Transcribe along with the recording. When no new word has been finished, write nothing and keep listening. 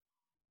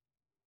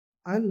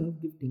I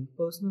love gifting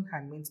personal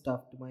handmade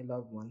stuff to my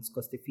loved ones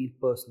because they feel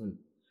personal,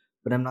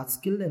 but I'm not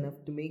skilled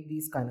enough to make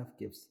these kind of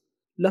gifts.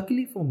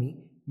 Luckily for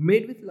me,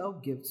 Made with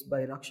Love Gifts by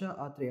Raksha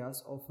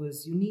Atreyas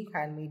offers unique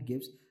handmade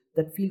gifts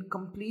that feel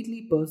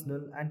completely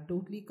personal and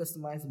totally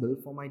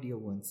customizable for my dear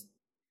ones.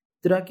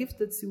 There are gifts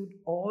that suit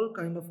all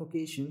kind of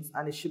occasions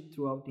and is shipped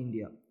throughout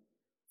India.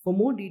 For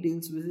more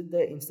details, visit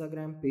their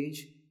Instagram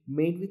page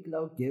Made with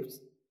Love Gifts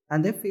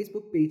and their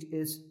Facebook page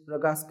is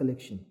Ragas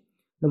Collection.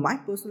 Now, my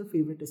personal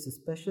favorite is a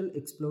special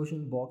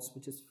explosion box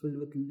which is filled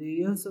with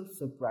layers of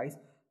surprise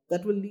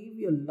that will leave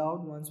your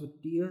loved ones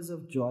with tears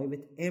of joy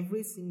with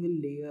every single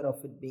layer of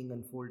it being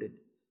unfolded.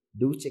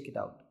 Do check it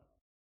out.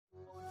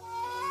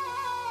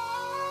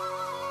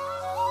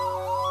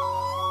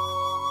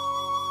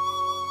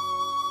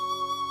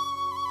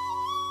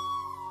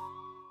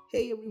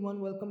 Hey everyone,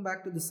 welcome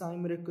back to the Sai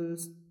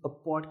Miracles, a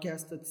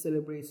podcast that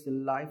celebrates the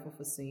life of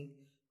a saint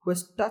who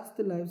has touched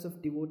the lives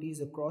of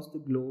devotees across the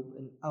globe.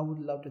 And I would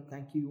love to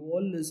thank you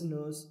all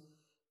listeners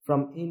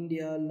from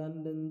India,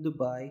 London,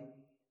 Dubai.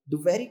 The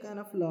very kind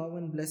of love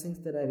and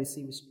blessings that I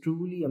receive is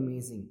truly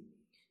amazing.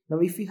 Now,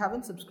 if you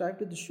haven't subscribed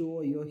to the show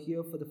or you're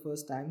here for the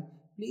first time,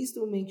 please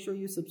do make sure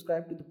you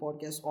subscribe to the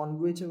podcast on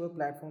whichever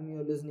platform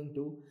you're listening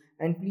to,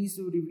 and please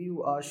do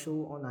review our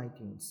show on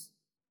iTunes.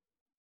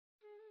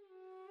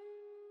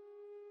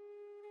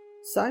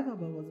 Sai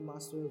Baba was a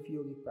master of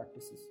yogic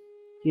practices.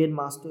 He had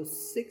mastered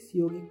six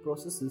yogic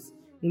processes,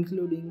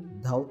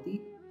 including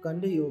Dhauti,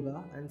 Kanda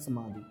Yoga, and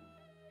Samadhi.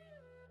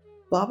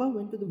 Baba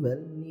went to the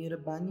well near a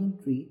banyan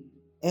tree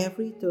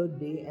every third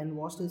day and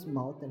washed his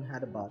mouth and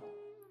had a bath.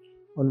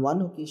 On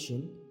one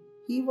occasion,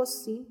 he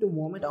was seen to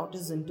vomit out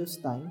his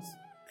intestines,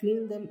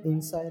 clean them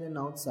inside and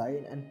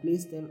outside, and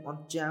place them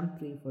on jam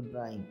tree for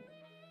drying.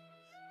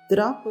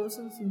 There are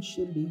persons in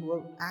Shirdi who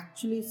have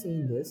actually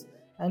seen this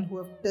and who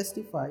have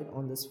testified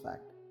on this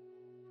fact.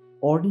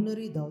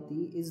 Ordinary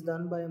dhauti is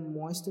done by a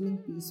moistening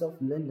piece of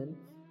linen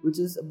which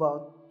is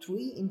about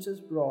 3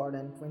 inches broad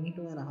and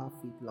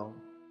 22.5 feet long.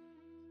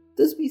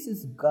 This piece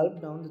is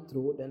gulped down the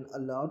throat and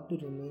allowed to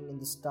remain in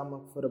the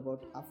stomach for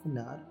about half an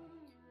hour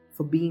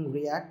for being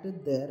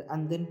reacted there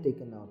and then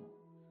taken out.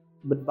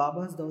 But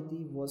Baba's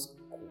dhauti was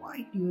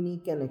quite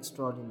unique and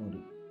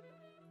extraordinary.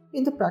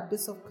 In the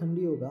practice of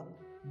Khanda Yoga,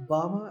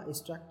 Baba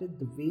extracted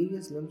the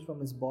various limbs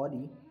from his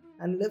body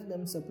and left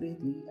them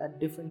separately at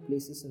different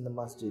places in the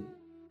masjid.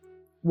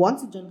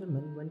 Once a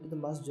gentleman went to the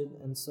masjid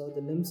and saw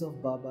the limbs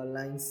of Baba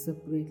lying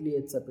separately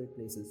at separate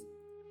places.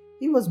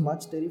 He was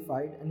much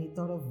terrified and he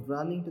thought of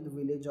running to the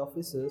village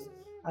officers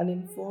and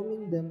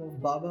informing them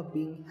of Baba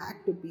being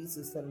hacked to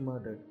pieces and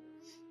murdered.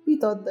 He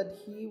thought that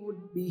he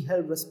would be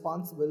held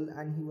responsible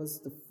and he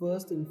was the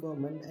first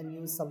informant and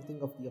knew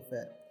something of the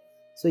affair.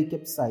 So he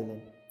kept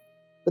silent.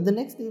 But the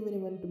next day when he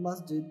went to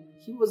masjid,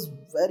 he was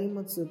very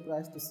much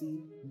surprised to see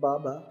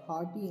Baba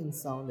hearty and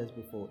sound as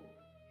before.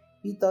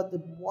 He thought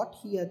that what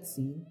he had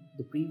seen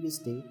the previous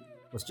day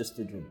was just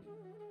a dream.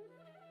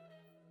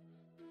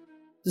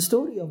 The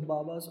story of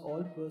Baba's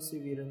all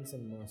perseverance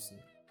and mercy.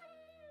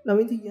 Now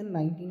in the year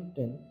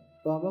 1910,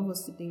 Baba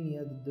was sitting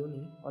near the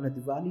Duni on a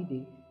Diwali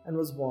day and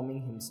was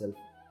warming himself.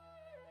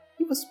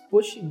 He was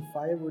pushing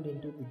firewood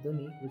into the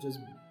Duni which was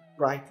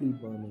brightly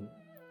burning.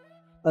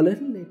 A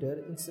little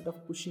later, instead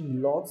of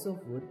pushing logs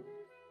of wood,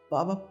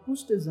 Baba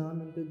pushed his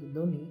arm into the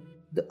Duni.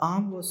 The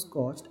arm was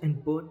scorched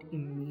and burnt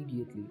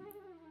immediately.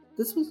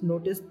 This was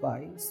noticed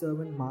by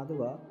servant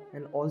Madhava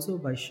and also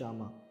by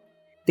Shama.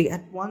 They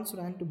at once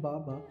ran to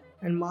Baba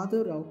and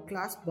Madhav Rao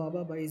clasped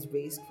Baba by his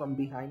waist from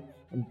behind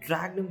and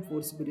dragged him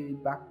forcibly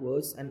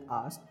backwards and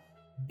asked,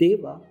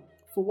 Deva,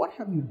 for what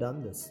have you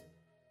done this?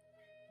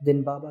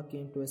 Then Baba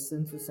came to his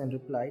senses and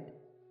replied,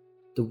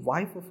 the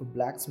wife of a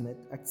blacksmith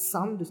at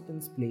some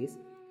distant place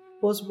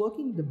was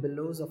working the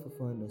bellows of a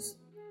furnace.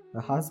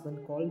 Her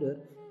husband called her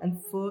and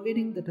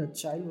forgetting that her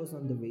child was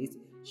on the waist,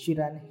 she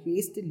ran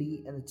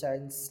hastily and the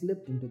child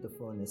slipped into the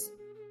furnace.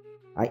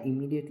 I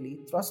immediately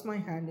thrust my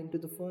hand into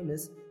the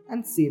furnace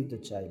and saved the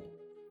child.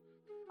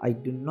 I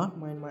do not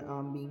mind my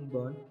arm being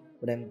burned,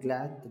 but I am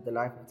glad that the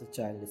life of the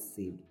child is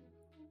saved.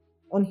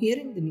 On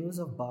hearing the news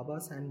of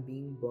Baba's hand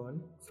being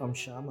burned from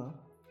Shama,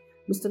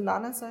 Mr.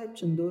 Nana Sahib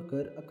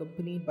Chandorkar,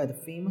 accompanied by the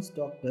famous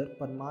doctor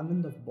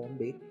Parmanand of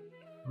Bombay,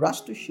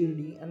 rushed to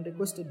Shirdi and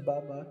requested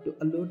Baba to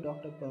allow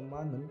Dr.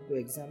 Parmanand to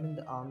examine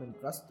the arm and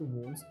dress the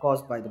wounds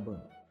caused by the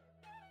burn.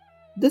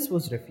 This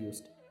was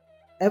refused.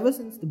 Ever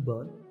since the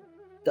burn,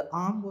 the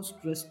arm was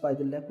dressed by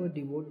the leper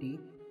devotee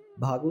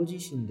Bagoji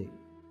Shinde.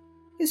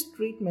 His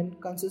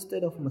treatment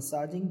consisted of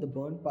massaging the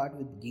burned part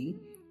with ghee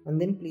and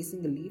then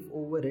placing a leaf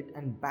over it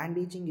and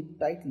bandaging it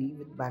tightly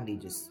with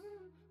bandages.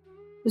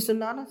 Mr.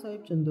 Nana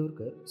Sahib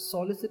Chandorkar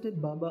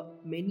solicited Baba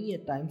many a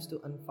times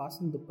to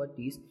unfasten the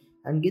putties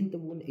and get the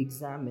wound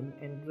examined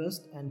and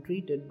dressed and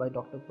treated by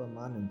Dr.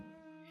 Parmanand.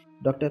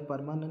 Dr.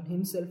 Parmanand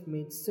himself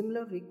made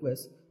similar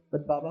requests,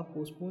 but Baba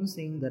postponed,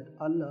 saying that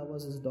Allah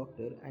was his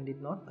doctor and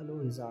did not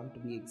allow his arm to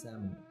be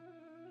examined.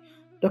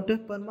 Dr.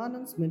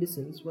 Parmanand's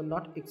medicines were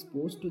not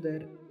exposed to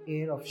the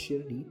air of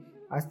Shirdi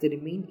as they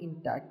remained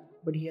intact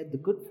but he had the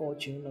good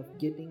fortune of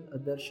getting a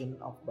darshan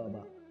of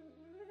Baba.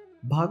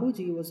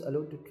 Bagoji was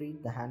allowed to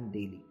treat the hand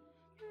daily.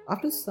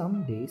 After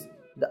some days,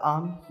 the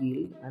arm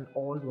healed and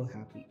all were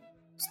happy.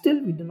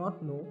 Still, we do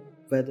not know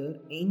whether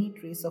any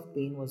trace of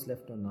pain was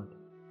left or not.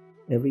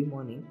 Every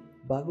morning,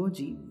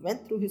 Bagoji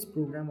went through his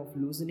program of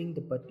loosening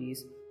the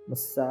patties,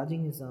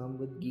 massaging his arm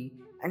with ghee,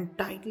 and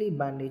tightly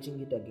bandaging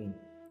it again.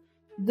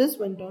 This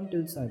went on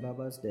till Sai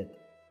Baba's death.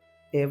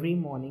 Every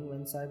morning,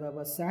 when Sai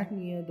Baba sat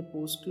near the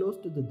post close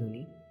to the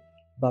dhuni,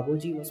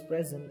 Bagoji was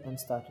present and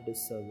started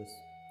his service.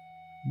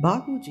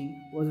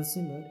 Bagoji was a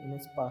sinner in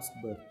his past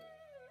birth.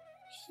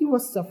 He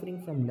was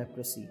suffering from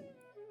leprosy.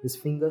 His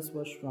fingers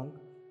were shrunk,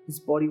 his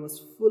body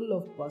was full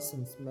of pus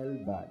and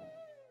smelled bad.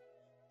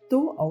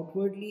 Though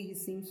outwardly he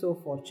seemed so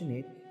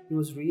fortunate, he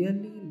was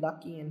really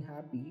lucky and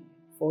happy,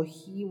 for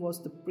he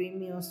was the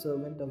premier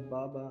servant of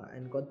Baba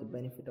and got the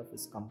benefit of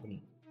his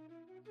company.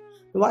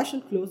 Now I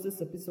shall close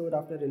this episode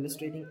after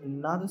illustrating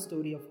another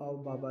story of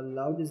how Baba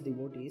loved his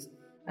devotees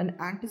and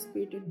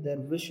anticipated their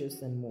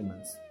wishes and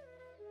moments.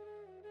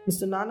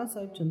 Mr. Nana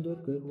Sahib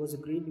Chandorkar, who was a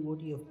great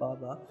devotee of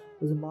Baba,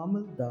 was a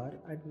Mamaldar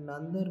at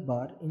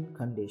Nandarbar in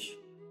Khandesh.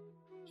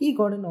 He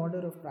got an order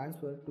of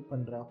transfer to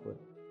Pandrapur.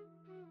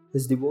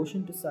 His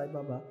devotion to Sai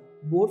Baba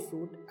bore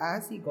fruit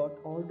as he got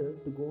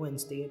ordered to go and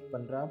stay at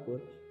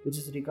Pandrapur, which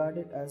is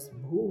regarded as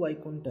Bhu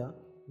Vaikunta,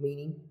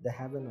 meaning the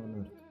heaven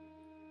on earth.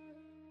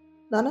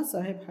 Nana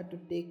Sahib had to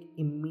take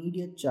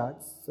immediate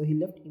charge, so he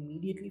left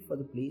immediately for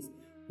the place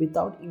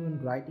without even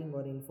writing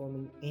or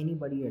informing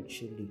anybody at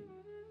Shirdi.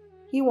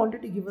 He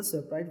wanted to give a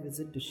surprise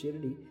visit to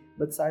Shirdi,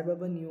 but Sai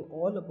Baba knew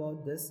all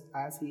about this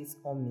as he is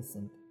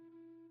omniscient.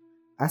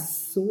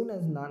 As soon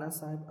as Nana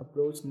Sahib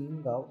approached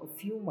Neemgaon a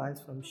few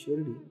miles from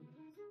Shirdi,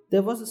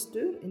 there was a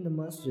stir in the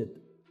masjid.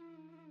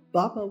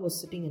 Baba was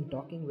sitting and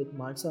talking with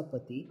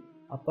Malsapati,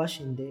 Appa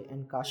Shinde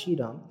and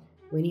Kashiram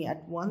when he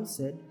at once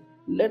said,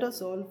 "Let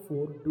us all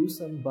four do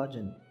some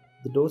bhajan.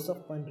 The doors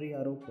of Pandri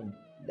are open.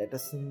 Let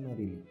us sing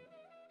merrily."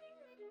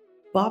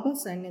 Baba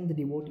sang and the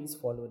devotees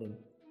followed him.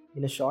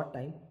 In a short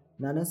time,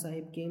 Nana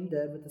Sahib came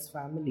there with his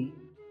family,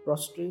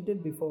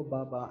 prostrated before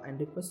Baba and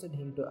requested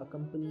him to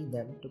accompany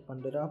them to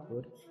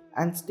Pandarapur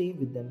and stay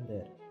with them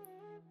there.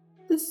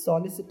 This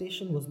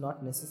solicitation was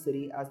not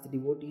necessary as the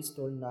devotees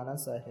told Nana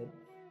Sahib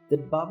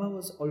that Baba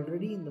was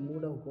already in the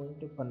mood of going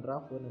to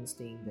Pandarapur and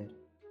staying there.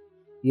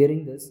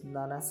 Hearing this,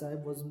 Nana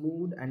Sahib was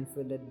moved and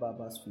fell at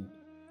Baba's feet.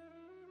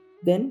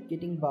 Then,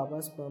 getting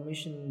Baba's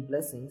permission and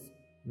blessings,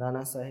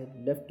 Nana Sahib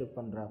left to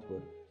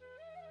Pandrapur.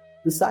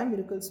 The Sai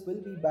Miracles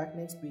will be back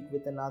next week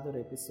with another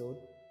episode.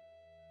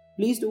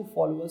 Please do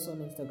follow us on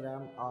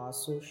Instagram. Our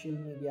social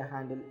media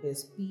handle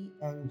is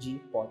PNG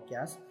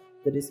Podcast.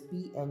 That is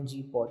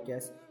PNG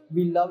Podcast.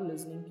 We love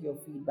listening to your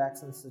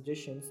feedbacks and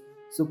suggestions,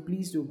 so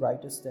please do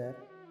write us there.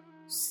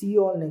 See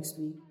you all next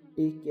week.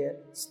 Take care.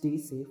 Stay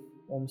safe.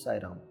 Om Sai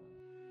Ram.